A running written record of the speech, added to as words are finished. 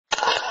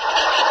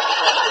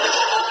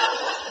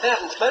They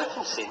haven't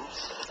spoken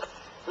since.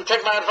 You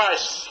take my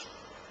advice.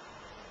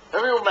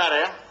 If you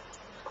marry,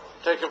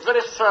 take a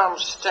very firm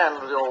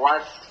stand with your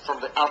wife from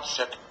the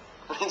outset.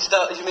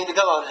 You mean to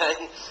go on,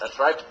 eh? That's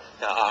right.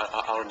 Yeah,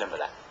 I'll remember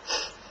that.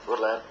 Good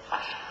lad.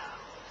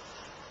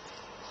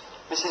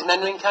 Mrs.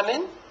 Mannering come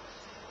in?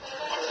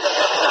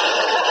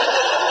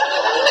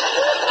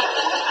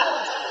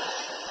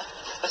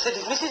 I said,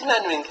 is Mrs.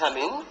 Mannering come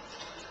in?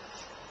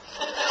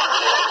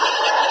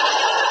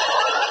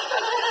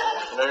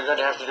 You know, you're going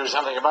to have to do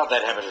something about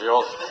that habit of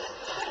yours.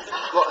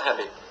 What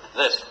habit?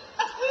 This.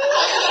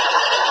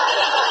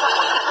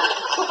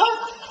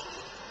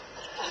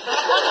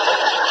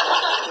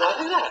 Why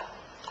do that?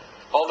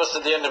 Almost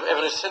at the end of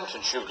every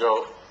sentence you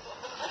go.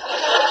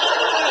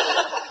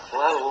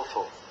 How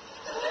awful.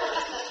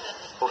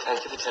 Well,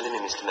 thank you for telling me,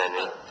 Mr.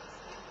 Mannering.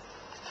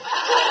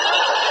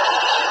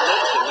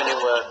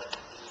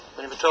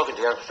 When you were talking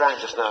to young Frank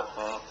just now,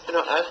 you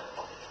know,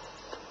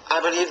 I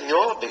believe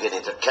you're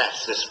beginning to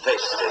catch this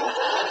face thing.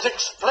 He's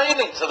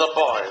explaining to the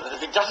boy that if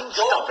he doesn't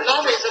stop it...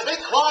 Blimey, it's a bit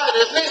quiet,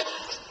 isn't it?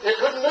 You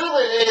couldn't move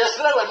in here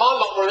yesterday when my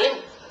lot were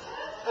in.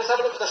 Let's have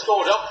a look at the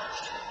score, Doc.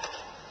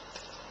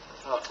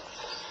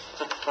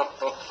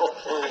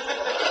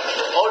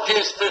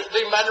 Hodges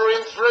 50,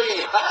 Mannering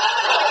 3.